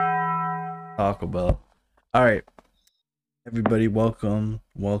Taco Bell. All right, everybody, welcome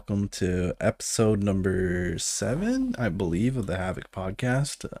to episode number 7, I believe, of the Havoc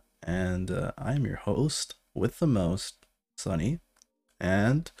podcast. And I'm your host with the most, Sunny,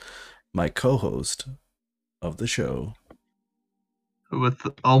 and my co-host of the show. With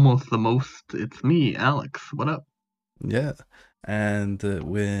almost the most, it's me, Alex. What up? Yeah, and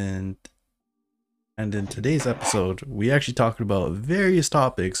in today's episode, we actually talked about various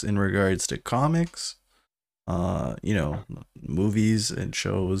topics in regards to comics, movies and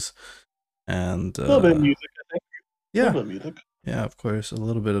shows, and A little bit of music, I think. A yeah, little bit of music. yeah, of course, a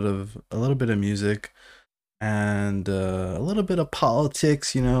little bit of music and a little bit of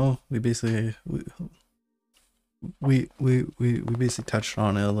politics. We basically we basically touched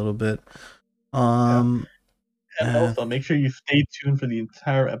on it a little bit. Yeah. Um, And uh, also, make sure you stay tuned for the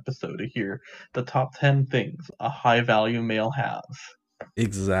entire episode to hear the top 10 things a high value male has.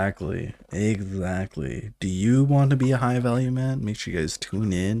 exactly. Do you want to be a high value man? Make sure you guys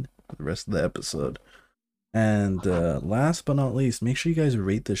tune in for the rest of the episode. And last but not least, make sure you guys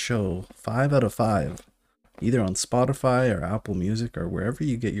rate the show 5 out of 5, either on Spotify or Apple Music or wherever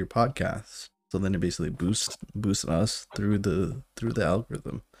you get your podcasts. So then it basically boosts us through the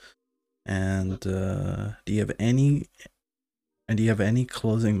algorithm. And do you have any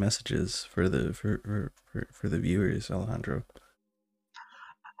closing messages for the viewers, Alejandro?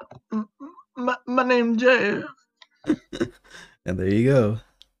 My name Jay. And there you go.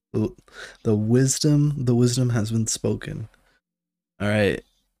 The wisdom has been spoken. All right.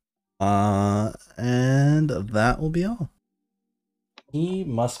 And that will be all. He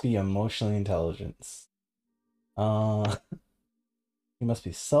must be emotionally intelligent. Uh, he must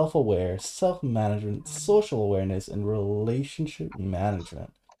be self-aware, self-management, social awareness, and relationship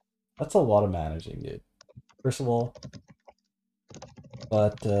management. That's a lot of managing, dude. First of all,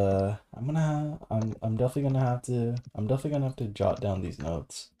 but I'm definitely gonna have to jot down these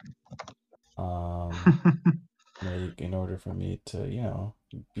notes. Like in order for me to,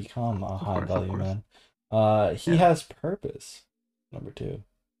 become a Of high course, of value course. man. He Yeah. has purpose. Number 2.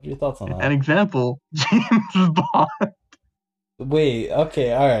 What are your thoughts on An that? example, James Bond. Wait,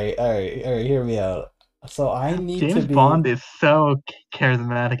 okay, all right, hear me out. So I need to James be Bond is so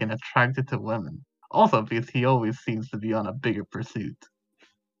charismatic and attracted to women. Also, because he always seems to be on a bigger pursuit.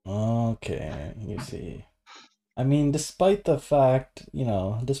 okay, you see. I mean, despite the fact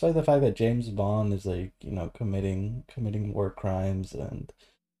that James Bond is like, committing war crimes and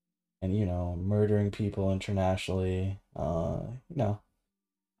murdering people internationally,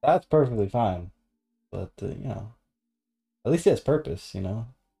 that's perfectly fine. But at least he has purpose.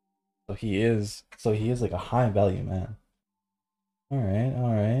 So he is like a high value man. All right,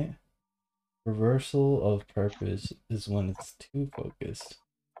 all right. Reversal of purpose is when it's too focused.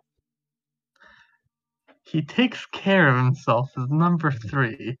 He takes care of himself is number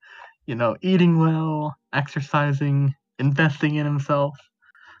 3. Eating well, exercising, investing in himself.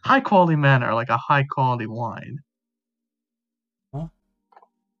 High quality men are like a high quality wine. Huh?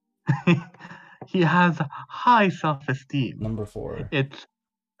 He has high self esteem. Number 4. It's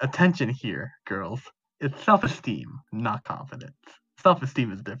attention here, girls. It's self esteem, not confidence. Self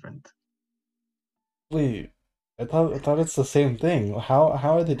esteem is different. Wait, I thought it's the same thing. How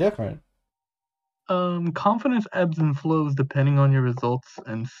are they different? Confidence ebbs and flows depending on your results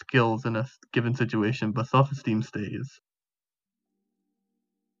and skills in a given situation, but self esteem stays.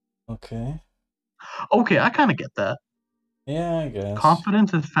 Okay. Okay, I kind of get that. Yeah, I guess.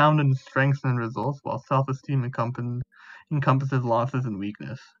 Confidence is found in strengths and results, while self-esteem encompasses losses and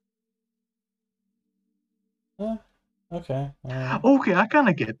weakness. Eh, okay. All right. Okay, I kind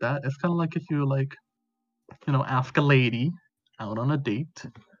of get that. It's kind of like if you ask a lady out on a date,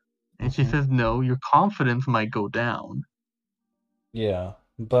 and she Mm-hmm. says no, your confidence might go down, Yeah,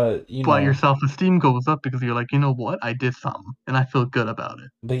 but but your self-esteem goes up because you're like, you know what, I did something, and I feel good about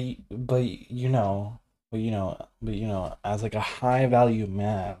it. as like a high value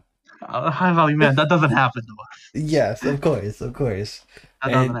man. High value man, that doesn't happen to us. Yes, of course, of course.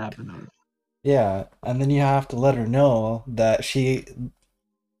 That doesn't And happen to us. yeah, and then you have to let her know that she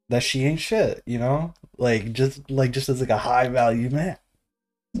ain't shit. Like just as like a high value man.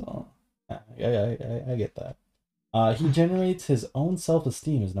 So yeah, I get that. He generates his own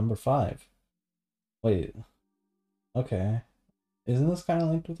self-esteem as number 5. Wait, okay. Isn't this kind of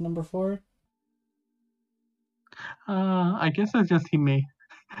linked with number 4? I guess it's just he may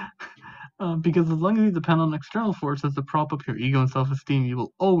because as long as you depend on external forces to prop up your ego and self-esteem, you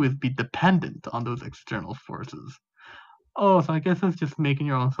will always be dependent on those external forces. Oh, so I guess it's just making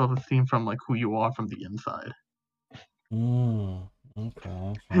your own self-esteem from like who you are from the inside. Okay,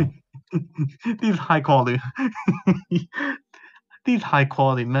 okay. these high quality these high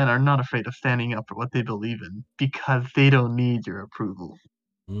quality men are not afraid of standing up for what they believe in because they don't need your approval.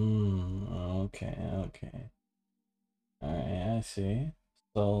 Okay, okay. Alright, I see.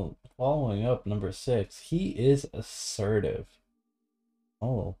 So, following up, number 6, he is assertive.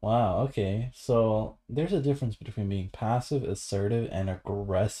 Oh, wow, okay. So, there's a difference between being passive, assertive, and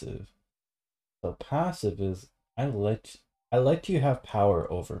aggressive. So, passive is I let I let you have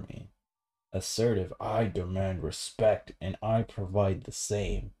power over me. Assertive, I demand respect and I provide the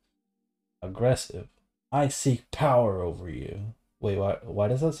same. Aggressive, I seek power over you. Wait, why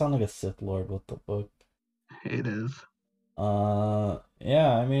does that sound like a Sith Lord? What the fuck? It is.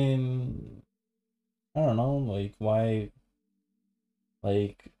 Yeah, I mean, I don't know, like why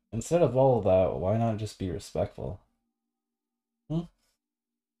like instead of all of that, why not just be respectful? Hmm?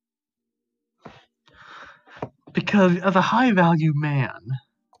 Because as a high value man,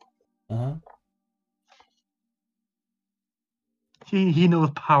 Uh-huh. he knows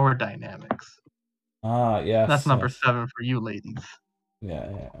power dynamics. Ah, That's yes, number yes. 7 for you ladies.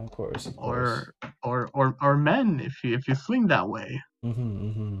 Yeah, yeah, of course, of course. Or or men if you swing that way. Mm-hmm,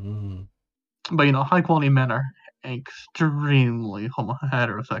 mm-hmm, mm-hmm. But high quality men are extremely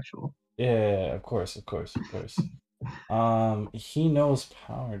heterosexual. Yeah, of course, of course, of course. He knows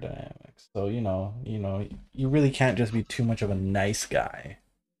power dynamics, so you really can't just be too much of a nice guy.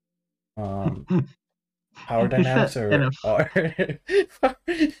 Um, power He said, dynamics and are if are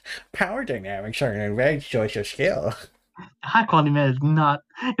power dynamics are a very social skill. high quality man is not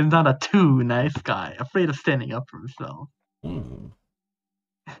a too nice guy, afraid of standing up for himself. Hmm.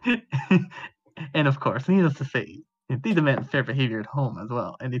 And of course, needless to say, they demand fair behavior at home as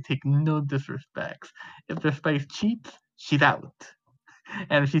well, and they take no disrespects. If their spouse cheats, she's out.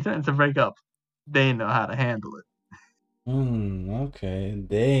 And if she threatens to break up, they know how to handle it. Okay,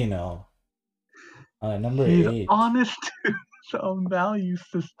 they know. Number He's 8. honest to his own value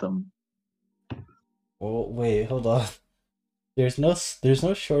system. Well, wait, hold on. There's no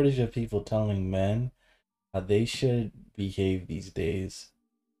shortage of people telling men how they should behave these days,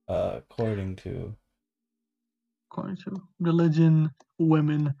 according to. According to religion,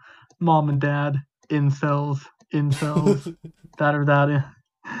 women, mom and dad, incels, that or that.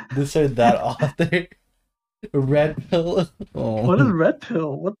 This or that author. Red pill. What is Oh. red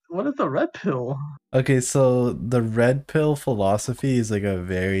pill? What is a red pill? Okay, so the red pill philosophy is like a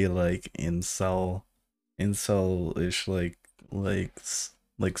very like incel-ish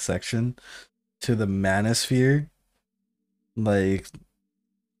like section to the manosphere. Like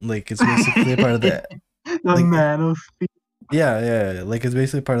it's basically a part of the The like manosphere. yeah, like it's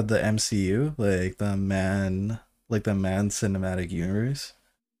basically part of the MCU, like the man cinematic universe.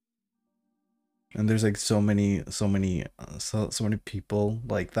 And there's like so many people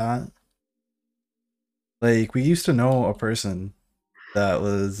like that. Like we used to know a person that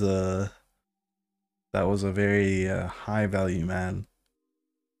was a very high value man,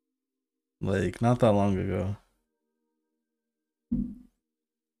 like not that long ago.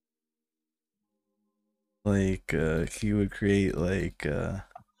 Like he would create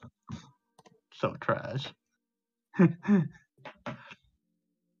So trash.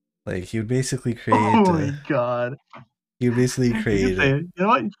 like he would basically Oh create my god. he would basically You can create say it. You know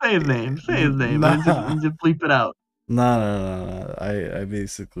what? Say his name. Say his name, and nah. just bleep it out. No. I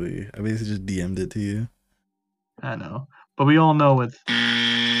basically just DM'd it to you. I know, but we all know it's.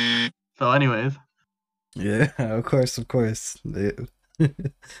 So, anyways, Yeah, of course.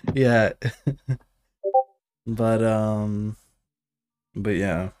 Yeah. But but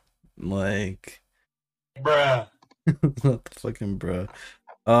yeah, like bruh. What the fucking bro?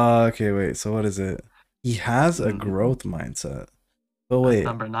 Okay, wait. So what is it? He has a mhm, growth mindset. But that's wait,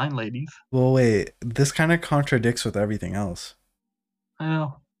 number 9, ladies. well, wait. This kind of contradicts with everything else. I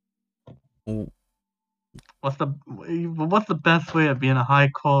know. W- What's the best way of being a high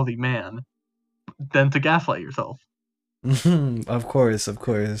quality man than to gaslight yourself? Of course, of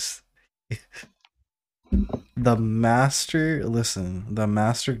course. The master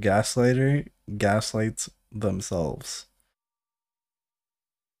gaslighter gaslights themselves.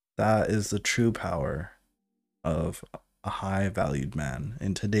 That is the true power of a high valued man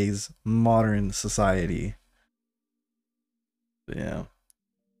in today's modern society. But yeah.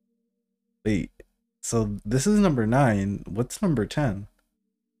 Wait. So this is number 9. What's number 10?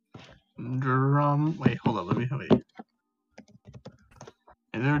 Drum. Wait, hold on. Let me wait.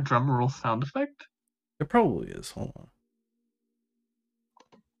 Is there a drum roll sound effect? It probably is. Hold on.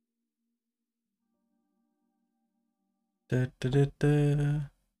 Da, da, da, da.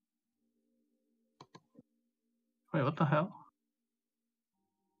 Wait, what the hell?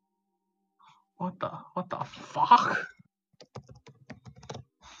 What the fuck?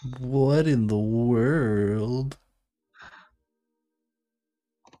 What in the world?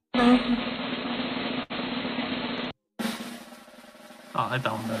 Oh, I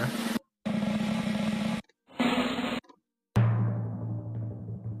found better.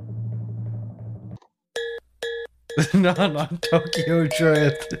 No, not Tokyo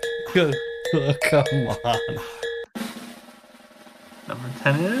Drift. Come on. Number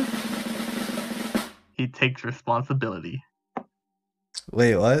 10 is he takes responsibility.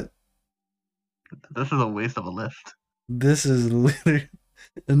 Wait, what? This is a waste of a list. This is literally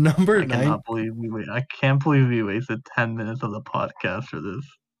number I 9. cannot believe we wait. I can't believe we wasted 10 minutes of the podcast for this.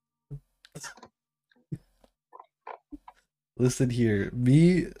 Listen here,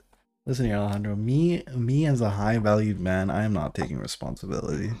 Alejandro. Me as a high valued man, I am not taking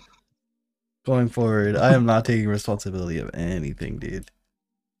responsibility. Going forward, I am not taking responsibility of anything, dude.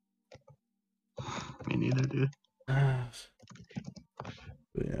 Me neither, dude.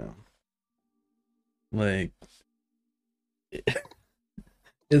 But yeah, like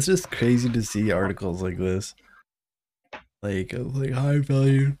it's just crazy to see articles like this, like high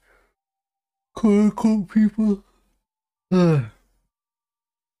valued quote unquote people. Oh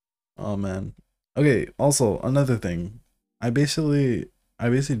man. Okay, also another thing. I basically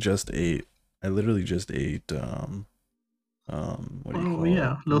just ate. I literally just ate what do you Oh call it?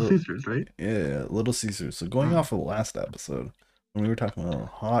 yeah, Little Caesars, right? Yeah, Little Caesars. So going off of the last episode when we were talking about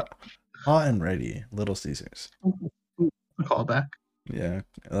hot and ready Little Caesars. A callback. Yeah.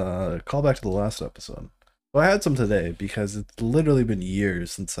 Call back to the last episode. Well, I had some today because it's literally been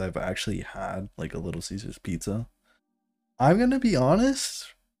years since I've actually had like a Little Caesars pizza. I'm gonna be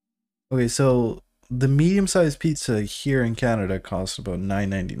honest. Okay, so the medium-sized pizza here in Canada costs about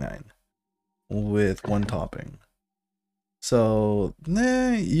 $9.99 with one topping. So,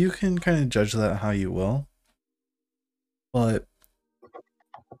 you can kind of judge that how you will. But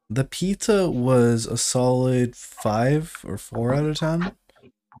the pizza was a solid 5 or 4 out of 10.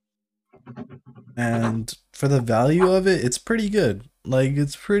 And for the value of it, it's pretty good. Like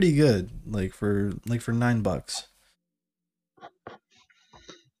it's pretty good. For $9.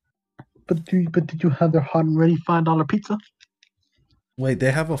 But did you have their hot and ready $5 pizza? Wait,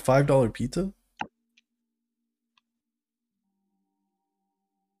 they have a $5 pizza?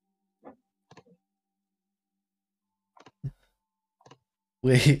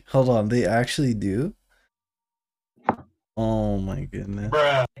 Wait, hold on. They actually do? Oh my goodness.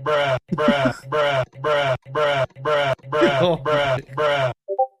 Bruh, bruh, bruh, bruh, bruh, bruh, bruh, bruh, Oh bruh, my- bruh,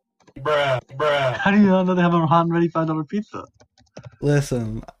 bruh, bruh. How do you not know they have a hot and ready $5 pizza?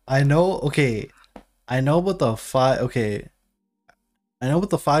 Listen, I know. Okay, I know about the five. Okay, I know about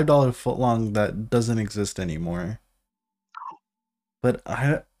the $5 footlong that doesn't exist anymore. But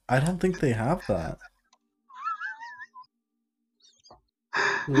I don't think they have that.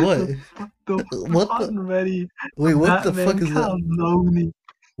 What? The What hot the? and ready Wait, what the fuck Batman is that? calzone.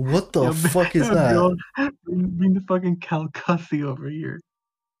 What the Yeah, fuck is yeah, that? bro, bring the fucking calcussi over here.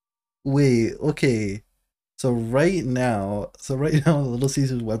 Wait, okay. So right now on the Little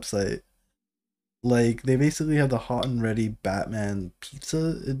Caesars website, like they basically have the hot and ready Batman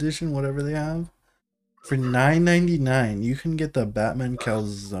pizza edition, whatever they have. For $9.99, you can get the Batman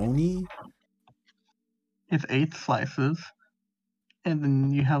calzone. It's 8 slices, and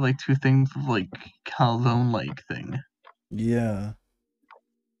then you have like 2 things of like calzone-like thing. Yeah.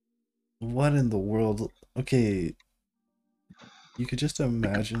 What in the world? Okay, you could just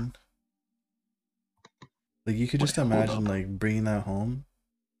imagine. Like you could just Wait, hold imagine up. like bringing that home.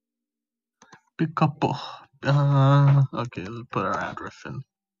 Pick up. Okay, let's put our address in.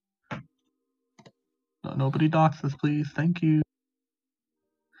 No, nobody dox us, please. Thank you.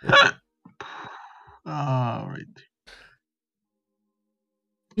 All right.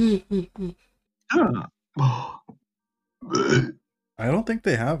 I don't think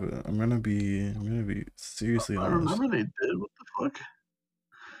they have it. I'm gonna be seriously I honest. remember they did. What the fuck?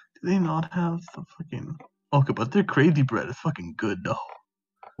 Do they not have the fucking? Okay, but their crazy bread is fucking good though.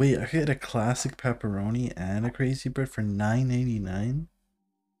 Wait, I get a classic pepperoni and a crazy bread for $9.99.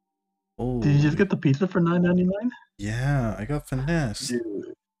 Did you just Holy, get the pizza for $9.99? yeah, I got finesse. Dude,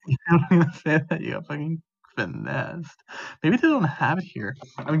 you don't even say that. You got fucking finessed. Maybe they don't have it here.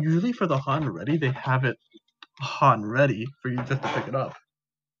 I mean, usually for the hot and ready, they have it hot and ready for you just to pick it up.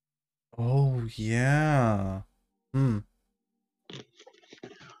 Oh yeah. Hmm.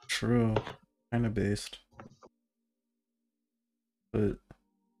 True. Kind of based. But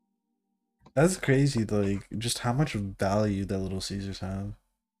that's crazy, like just how much value that Little Caesars have.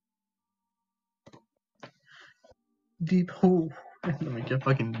 Deep. Oh, Let me get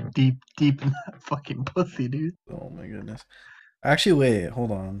fucking deep in that fucking pussy, dude. Oh my goodness. Actually, wait,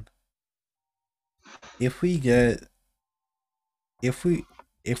 hold on. If we get if we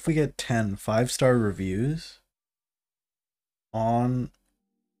get 10 5-star reviews on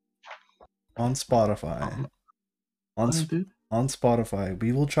Spotify, on What, dude? on Spotify,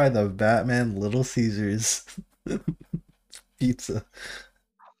 we will try the Batman Little Caesars pizza.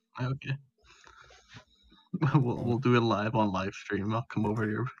 Okay. We'll do it live on live stream. I'll come over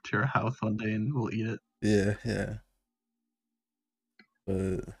to your house one day and we'll eat it. Yeah, yeah.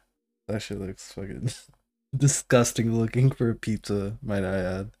 But that shit looks fucking disgusting looking for a pizza, might I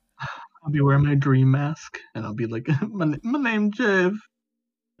add. I'll be wearing my dream mask and I'll be like, my name Jeff.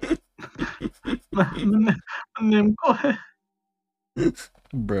 my name Kohe.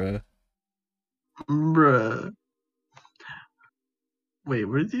 Bruh. Bruh. Wait,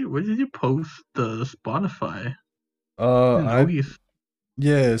 where did you post the Spotify? I know I he's.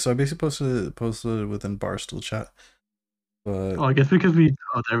 yeah, so I basically posted it within Barstool chat. But Oh, I guess because we.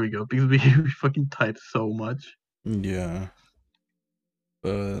 Oh, there we go. Because we fucking type so much. yeah.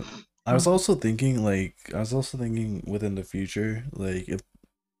 But I was Oh, also thinking within the future, like if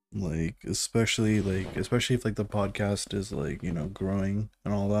especially if like the podcast is like, growing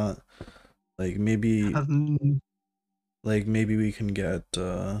and all that. Like maybe we can get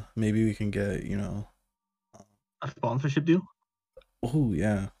a sponsorship deal. oh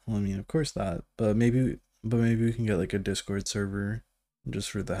yeah. Well, I mean, of course that. But maybe we can get like a Discord server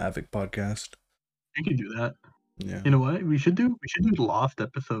just for the Havoc podcast. You can do that. Yeah. You know what? We should do lost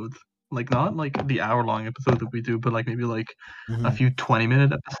episodes. Like not like the hour-long episode that we do, but like maybe like a Hmm. few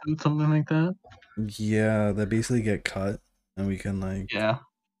 20-minute episodes, something like that. Yeah, that basically get cut and Yeah.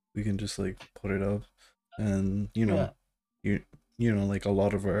 we can just like put it up, and Yeah. like a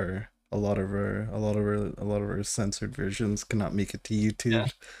lot of our censored versions cannot make it to Yeah.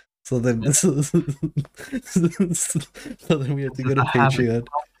 YouTube. So then so then we have to go to I have a Patreon.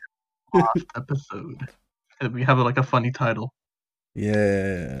 lost episode. And we have like a funny title.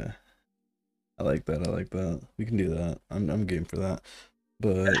 Yeah. I like that. I like that. We can do that. I'm game for that.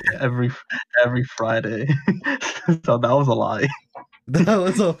 But every Friday. So that was a lie. that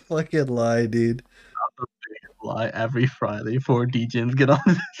was a fucking lie, dude. Lie every Friday. 4 DJs get on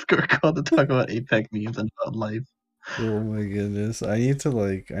the Discord call to talk about Apex memes and about life. Oh my goodness. I need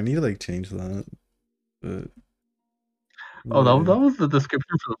to change that. But Oh, yeah. that was the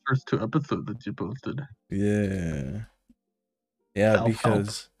description for the first 2 episodes that you posted. Yeah. Yeah, Self-help.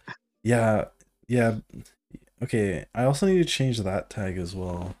 because yeah, yeah. Okay, I also need to change that tag as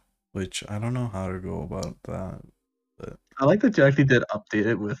well, which I don't know how to go about that. But I like that you actually did update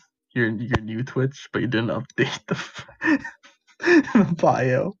it with your new Twitch, but you didn't update the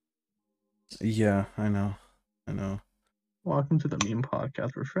bio. yeah, I know. I know. Welcome to the meme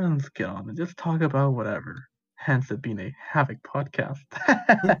podcast where friends get on and just talk about whatever. Hence it being a Havoc podcast.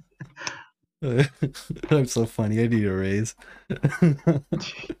 I'm so funny. I need a raise.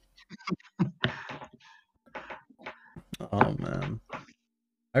 Oh man.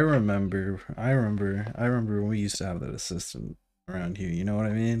 I remember when we used to have that assistant around here, you know what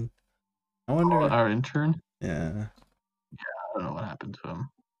I mean? I wonder Our intern. yeah. I don't know what happened to him.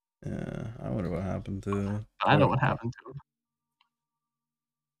 Yeah. I wonder what happened to I know what happened to him.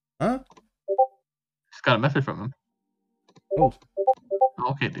 Huh? Just got a message from him. Oh.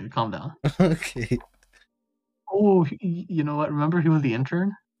 Okay, dude, calm down. Okay. Oh, you know what? Remember he was the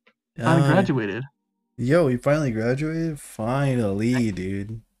intern? Finally graduated. Yo, he finally graduated? Finally,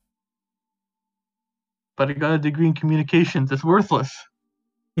 dude. But he got a degree in communications. It's worthless.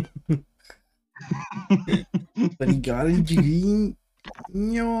 But he got a degree.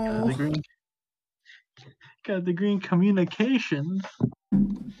 No. Got a degree in communications.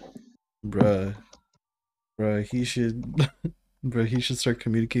 Bruh, he should start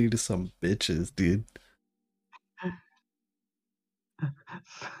communicating to some bitches, dude.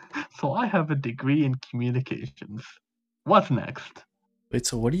 So I have a degree in communications. What's next? Wait,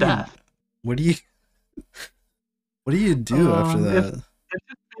 so what do Death. you do after that? It's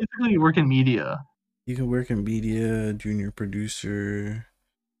just basically work in media. You can work in media, junior producer,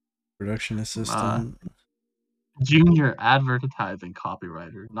 production assistant. Junior advertising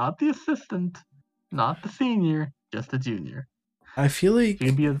copywriter. Not the assistant, not the senior, just the junior. I feel like You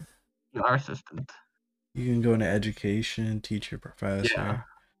can be a PR assistant. you can go into education, teacher, professor. Yeah.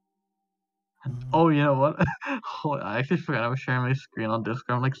 Oh, you know what? I actually forgot I was sharing my screen on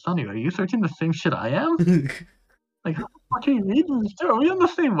Discord. I'm like, Sonny, are you searching the same shit I am? Like, how the fuck are you reading this? Are we on the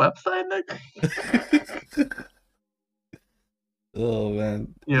same website, Nick? Oh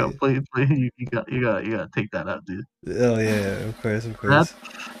man. Yeah, please, you gotta take that out, dude. Oh yeah, of course, of That's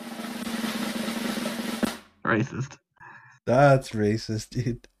course. racist. That's racist,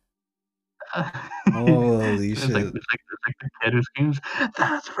 dude. Holy It's like shit. the kid who screams,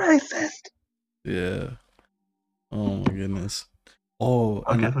 "That's racist!" Yeah. Oh my goodness. Oh,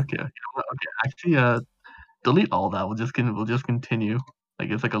 Okay, and okay, you know what? Okay, actually, delete all that. We'll just continue. Like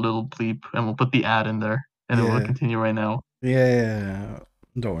it's like a little bleep, and we'll put the ad in there, and then we'll yeah. continue right now. Yeah.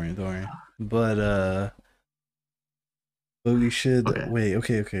 Don't worry, don't worry. But we should Okay. wait,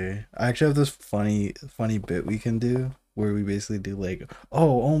 okay. I actually have this funny bit we can do where we basically do like,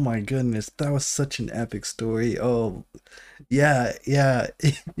 oh my goodness, that was such an epic story. Oh yeah, yeah,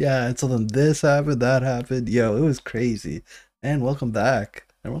 and so then this happened, that happened. Yo, it was crazy. And welcome back.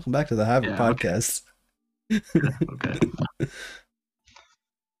 And welcome back to the Havoc Yeah. Okay. podcast. Okay.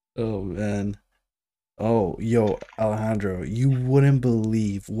 Oh man. Oh, yo, Alejandro, you wouldn't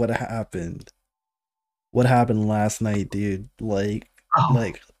believe what happened. What happened last night, dude? Oh,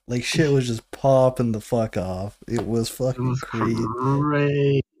 Like shit was just popping the fuck off. It was it fucking was crazy.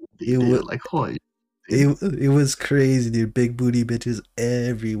 crazy, It was dude. Like, holy, dude. it was crazy, dude. Big booty bitches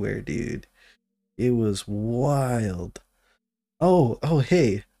everywhere, dude. It was wild. Oh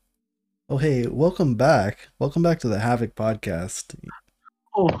hey. Oh hey, welcome back. Welcome back to the Havoc podcast.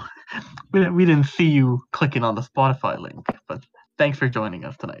 Oh, we didn't see you clicking on the Spotify link, but thanks for joining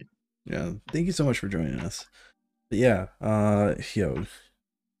us tonight. Yeah, thank you so much for joining us. But yeah,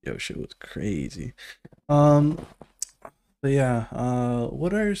 yo, shit was crazy. Um, but yeah,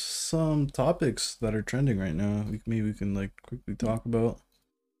 what are some topics that are trending right now? Maybe we can like quickly talk about.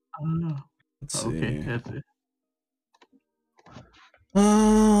 Uh, Let's okay, see. that's it.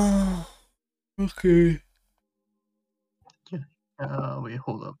 Okay. Wait,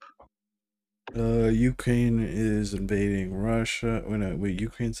 hold up. Ukraine is invading Russia. Wait, no, wait.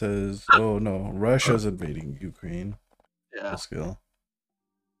 Ukraine says, oh no, Russia's invading Ukraine. Yeah, Full scale.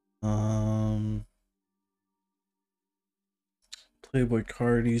 Um, Playboy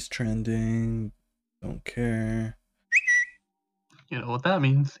Cardi's trending. Don't care. you know what that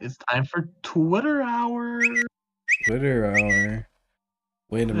means. It's time for Twitter hour. Twitter hour.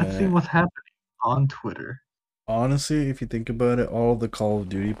 Wait a Let's see minute. what's happening on Twitter. Honestly, if you think about it, all the Call of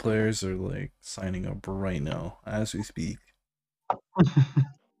Duty players are like signing up right now as we speak.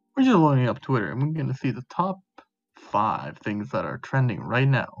 We're just loading up Twitter, and we're gonna see the top 5 things that are trending right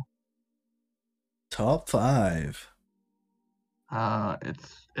now. Top 5.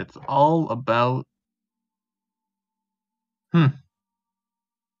 It's all about. Hmm.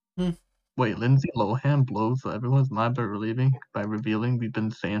 Hmm. Wait, Lindsay Lohan blows everyone's mind by revealing we've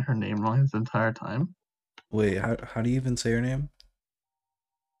been saying her name wrong this entire time. Wait, how do you even say her name?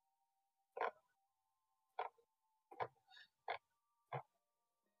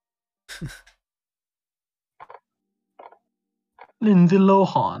 Lindsay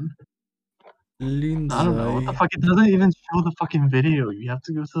Lohan. I don't know. What the Lindsay. fuck? It doesn't even show the fucking video. You have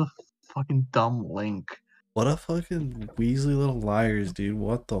to go to the fucking dumb link. What a fucking Weasley little liars, dude.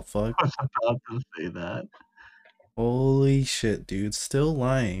 What the fuck? I was about to say that. Holy shit, dude. Still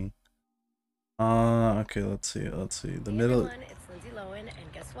lying. Okay, let's see. The Hey middle. everyone, it's Lindsay Lohan,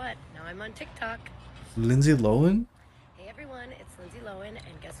 and guess what? Now I'm on TikTok. Lindsay Lohan? Hey everyone, it's Lindsay Lohan,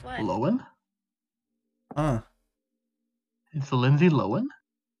 and guess what? Lohan? Huh. It's Lindsay Lohan?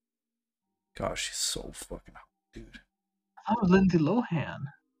 Gosh, she's so fucking hot, dude. I thought it was Lindsay Lohan.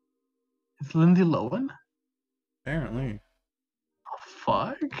 It's Lindsay Lohan? Apparently. Oh,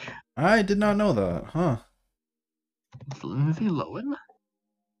 fuck? I did not know that, huh? It's Lindsay Lohan?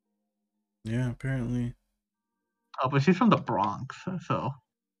 Yeah, apparently. Oh, but she's from the Bronx, so.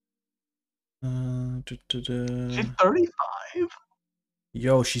 She's 35?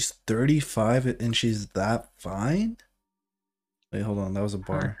 Yo, she's 35 and she's that fine? Wait, hold on. That was a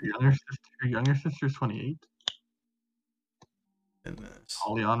bar. Her younger sister's 28. Goodness.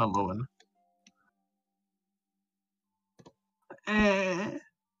 Aliana Lohan. Eh.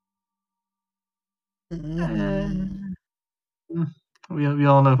 Mm, We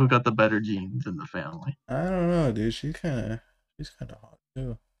all know who got the better genes in the family. I don't know, dude. She's kind of hot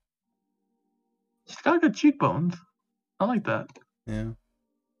too. She's got good cheekbones. I like that. Yeah.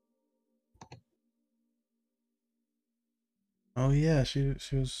 Oh yeah, she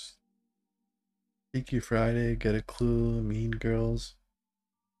was Freaky Friday, Get a Clue, Mean Girls.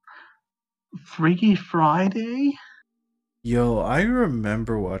 Freaky Friday? Yo, I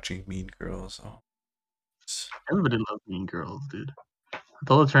remember watching Mean Girls. Oh, Everybody loves Mean Girls, dude.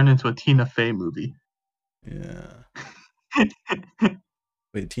 Until it turned into a Tina Fey movie. yeah.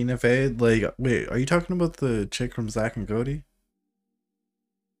 Wait, Tina Fey? Like, wait, are you talking about the chick from Zack and Cody?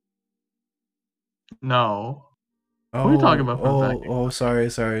 No. What are you talking about for Zach? Sorry.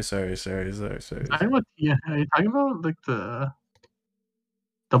 Talking about, yeah, are you talking about like the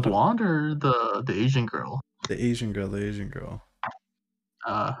blonde or the Asian girl? The Asian girl.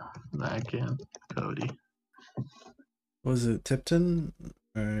 Zach and Cody. Was it Tipton?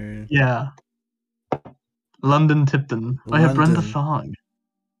 Or Yeah. London Tipton. Oh yeah, Brenda London. Song.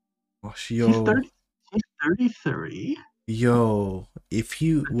 Oh, She's 33. Yo, if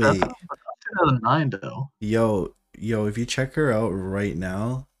you That's wait, out of 9 though. yo, if you check her out right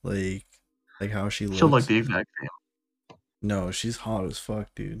now, like how she She'll look looks. the exact same. No, she's hot as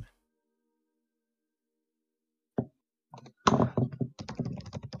fuck, dude.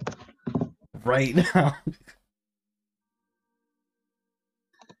 Right now.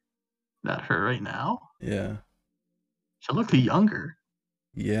 That her right now? Yeah. She'll look younger.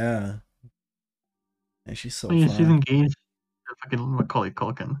 Yeah. And she's so I mean, fun. she's engaged to fucking Macaulay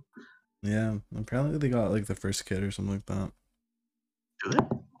Culkin. Yeah. Apparently they got like the first kid or something like that. Do they?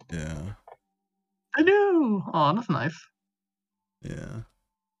 Yeah. I do. Oh, that's nice. Yeah.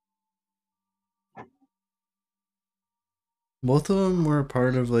 Both of them were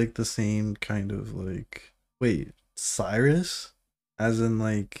part of like the same kind of like. Wait, Cyrus? As in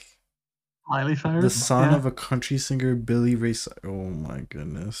like. Miley Cyrus? The son of a country singer, Billy Ray Cyrus. Oh my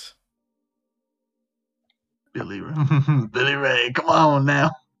goodness. Billy Ray, come on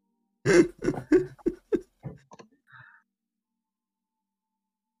now.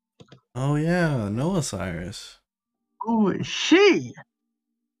 Oh yeah, Noah Cyrus. Who is she?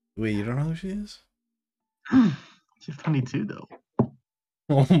 Wait, you don't know who she is? She's 22 though.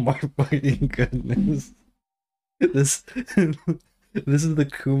 Oh my fucking goodness. This this is the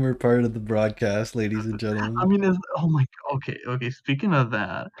Coomer part of the broadcast, ladies and gentlemen. I mean, okay. Speaking of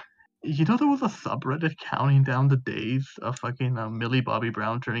that, you know there was a subreddit counting down the days of fucking Millie Bobby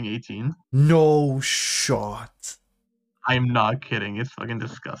Brown turning 18? No shot. I'm not kidding. It's fucking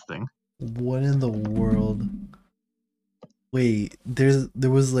disgusting. What in the world? Wait, there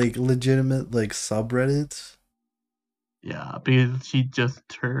was like legitimate like subreddits? Yeah, because she just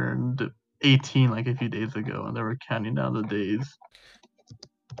turned 18 like a few days ago, and they were counting down the days.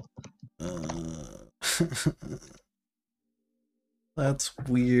 That's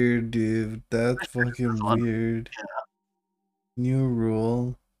weird, dude. That's fucking weird. Yeah. New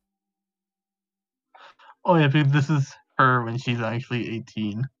rule. Oh yeah, because this is her when she's actually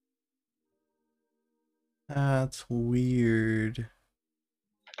 18. That's weird.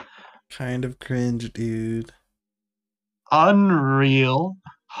 Kind of cringe, dude. Unreal.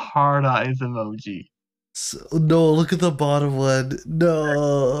 Hard eyes emoji. So, no, look at the bottom one.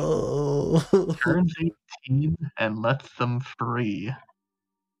 No. Turns 18 and lets them free.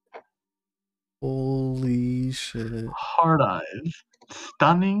 Holy shit. Hard eyes.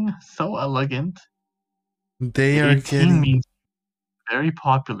 Stunning, so elegant. They are 18 getting means very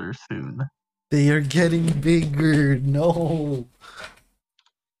popular soon. They are getting bigger. No.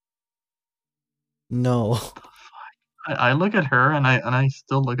 No. I look at her and I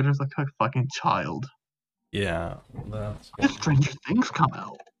still look at her as like a fucking child. Yeah, that's. When did Stranger Things come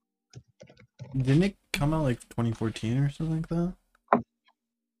out? Didn't it come out like 2014 or something like that?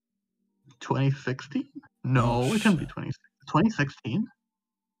 2016? No, it can't be 2016. 2016.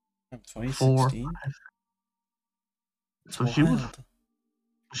 So she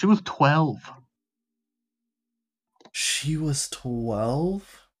was 12. She was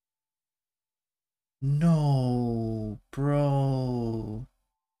 12? No, bro.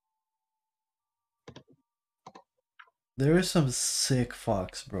 There are some sick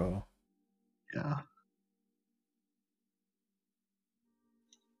fucks, bro. Yeah.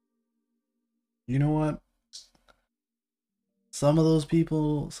 You know what? Some of those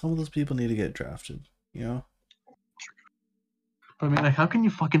people need to get drafted, you know? But I mean, like, how can you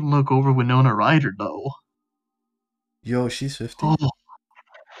fucking look over Winona Ryder, though? Yo, she's 50? Oh.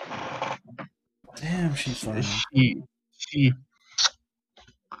 Damn, she's fine. She.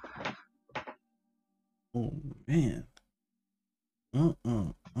 Oh, man. I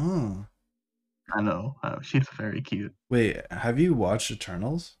know. She's very cute. Wait, have you watched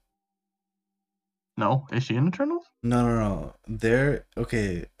Eternals? No? Is she in Eternals? No. There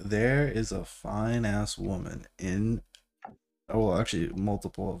is a fine ass woman in. Oh, well, actually,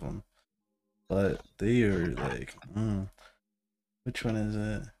 multiple of them. But they are like, which one is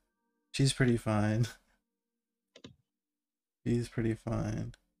it? She's pretty fine. She's pretty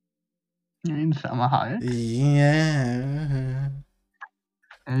fine. You mean Salma Hayek? Yeah.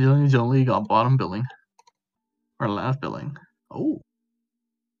 And Jolie got bottom billing. Or last billing. Oh.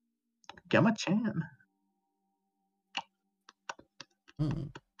 Gemma Chan.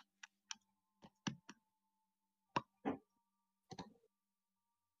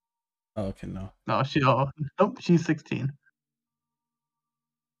 Oh, okay, no. No, nope, she's 16.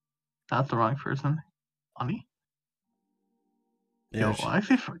 That's the wrong person. Honey? Yeah, Yo, I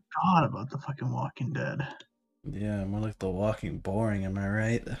actually forgot about the fucking Walking Dead. yeah, more like The Walking Boring, am I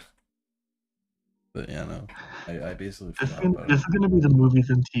right? But yeah, no. I basically forgot about This it. is gonna be the movies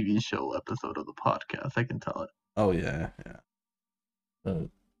and TV show episode of the podcast. I can tell it. Oh yeah, yeah. But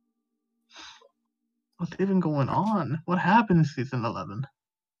What's even going on? What happened in season 11?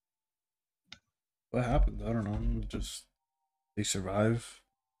 what happened? I don't know. Just they survive.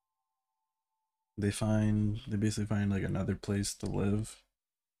 They basically find like another place to live.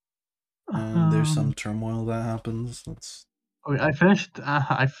 And there's some turmoil that happens. That's Okay, I finished.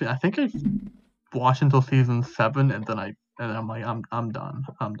 I think I watched until season 7, and then I'm like, I'm done.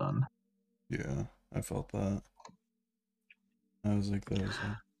 I'm done. yeah, I felt that. I was like that as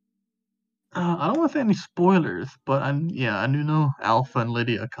well. I don't want to say any spoilers, but I knew no Alpha and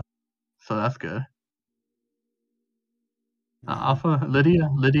Lydia come, so that's good. Yeah.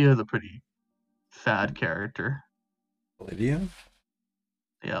 Lydia is a pretty sad character. Lydia?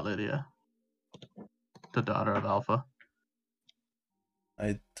 Yeah, Lydia, the daughter of Alpha.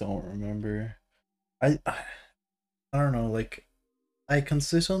 I don't remember. I don't know, like I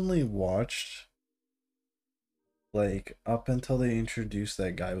consistently watched like up until they introduced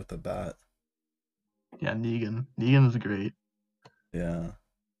that guy with the bat. Yeah, Negan. Negan is great. Yeah.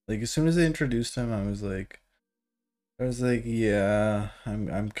 Like as soon as they introduced him, I was like, yeah,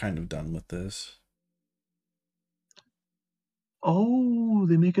 I'm kind of done with this. Oh,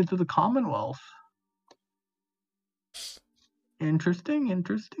 they make it to the Commonwealth. Interesting.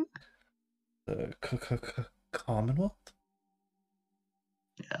 The Commonwealth?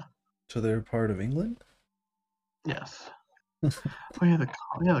 Yeah. So they're part of England? Yes. Oh yeah,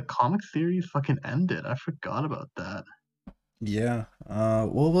 the comic series fucking ended. I forgot about that. Yeah.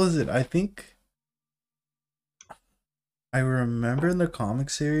 What was it? I think I remember in the comic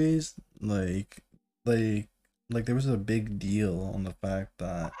series, like, like there was a big deal on the fact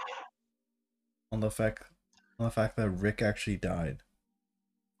that on the fact on the fact that Rick actually died.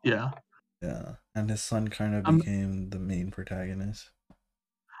 Yeah. Yeah, and his son kind of I'm became the main protagonist.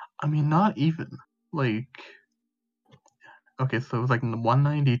 I mean, not even. Like, okay, so it was like in the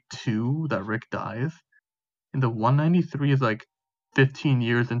 192 that Rick dies, and the 193 is like 15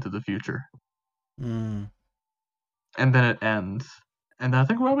 years into the future, Hmm. and then it ends. And I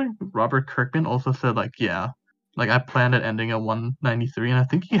think Robert Kirkman also said like, yeah, like I planned it ending at 193, and I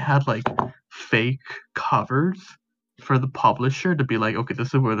think he had like fake covers for the publisher to be like, okay,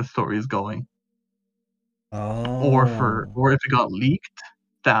 this is where the story is going, Oh, or if it got leaked,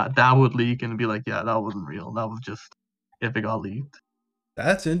 that would leak and be like, yeah, that wasn't real. That was just if it got leaked.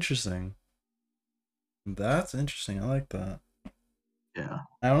 that's interesting. That's interesting. I like that. Yeah.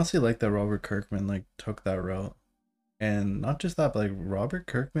 I honestly like that Robert Kirkman like took that route. And not just that, but like Robert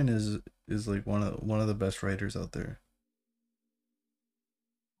Kirkman is like one of the best writers out there.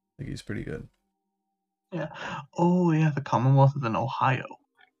 Like he's pretty good. Yeah. Oh yeah, the Commonwealth is in Ohio.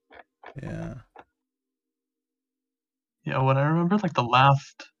 Yeah. Yeah, what I remember like the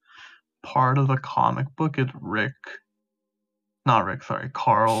last part of the comic book is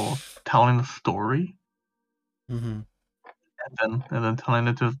Carl telling the story Mm-hmm. and then telling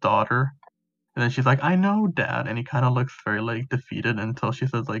it to his daughter. And then she's like, I know, Dad. And he kind of looks very like defeated until she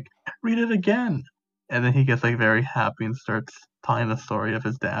says like, read it again. And then he gets like very happy and starts telling the story of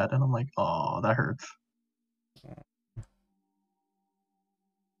his dad. And I'm like, oh, that hurts.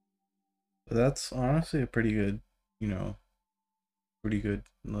 But that's honestly a pretty good, pretty good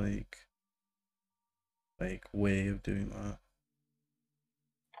like way of doing that.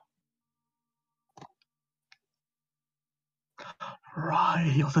 Right.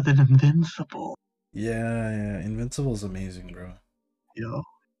 He also did Invincible. Yeah, yeah. Invincible's amazing, bro. Yo.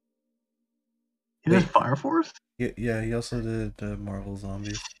 He did Wait, Fire Force? yeah. He also did Marvel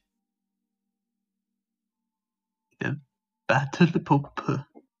Zombies. He did Battle the Pope.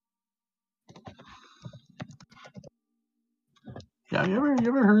 Yeah, you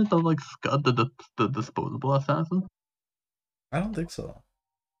ever heard of like Scud the disposable assassin? I don't think so.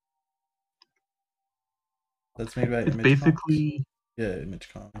 That's made by It's Image Comics. basically Yeah, Image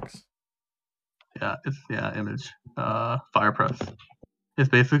Comics. Image. Fire Press. It's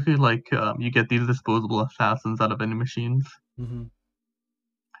basically like you get these disposable assassins out of vending machines, Mm-hmm.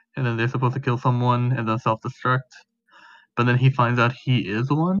 and then they're supposed to kill someone and then self-destruct. But then he finds out he is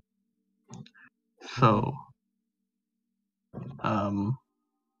one. Mm-hmm. So, um,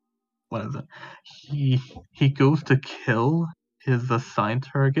 what is it? He goes to kill his assigned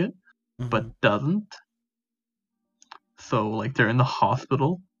target, but Mm-hmm. doesn't. So like they're in the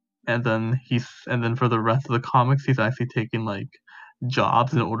hospital, and then for the rest of the comics, he's actually taking like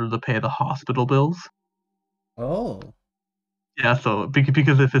jobs in order to pay the hospital bills. Oh. Yeah, so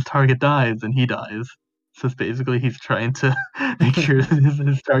because if his target dies, then he dies. So it's basically he's trying to make sure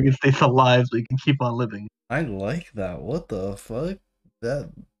his target stays alive so he can keep on living. I like that. What the fuck?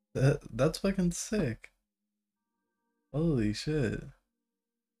 That's fucking sick. Holy shit.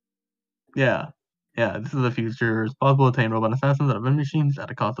 Yeah. Yeah, this is the future. It's possible to attain robot assassins out of vending machines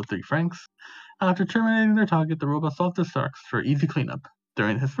at a cost of 3 francs. After terminating their target, the robot self-destructs for easy cleanup.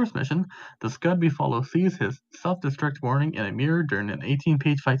 During his first mission, the Scud we follow sees his self-destruct warning in a mirror during an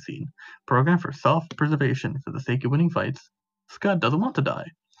 18-page fight scene. Programmed for self-preservation for the sake of winning fights, Scud doesn't want to die.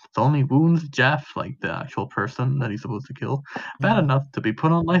 So only wounds Jeff, like the actual person that he's supposed to kill, bad enough to be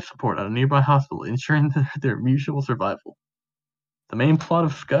put on life support at a nearby hospital, ensuring their mutual survival. The main plot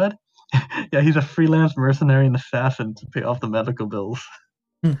of Scud? Yeah, he's a freelance mercenary and assassin to pay off the medical bills.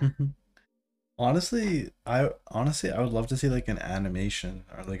 Honestly, I would love to see like an animation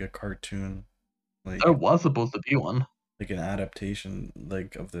or like a cartoon, like There was supposed to be one. like an adaptation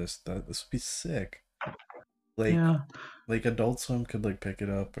like of this. This would be sick. Like Yeah. like Adult Swim could like pick it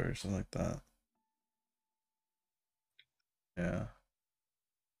up or something like that. Yeah.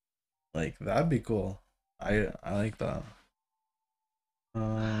 Like that'd be cool. I like that.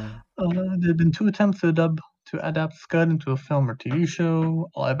 There have been 2 attempts to adapt Scud into a film or TV show,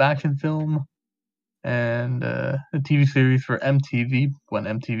 a live-action film, and a TV series for MTV when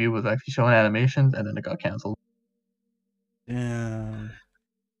MTV was actually showing animations, and then it got canceled. Damn.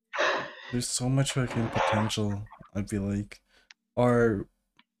 There's so much fucking potential, I feel like. Or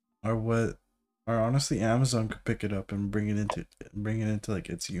what or honestly Amazon could pick it up and bring it into like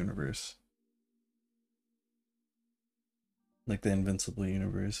its universe. Like the Invincible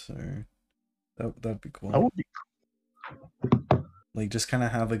universe, or that'd be cool. That would be Like just kind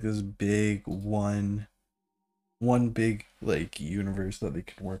of have like this big one big like universe that they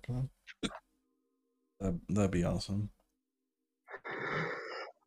could work on. That'd be awesome.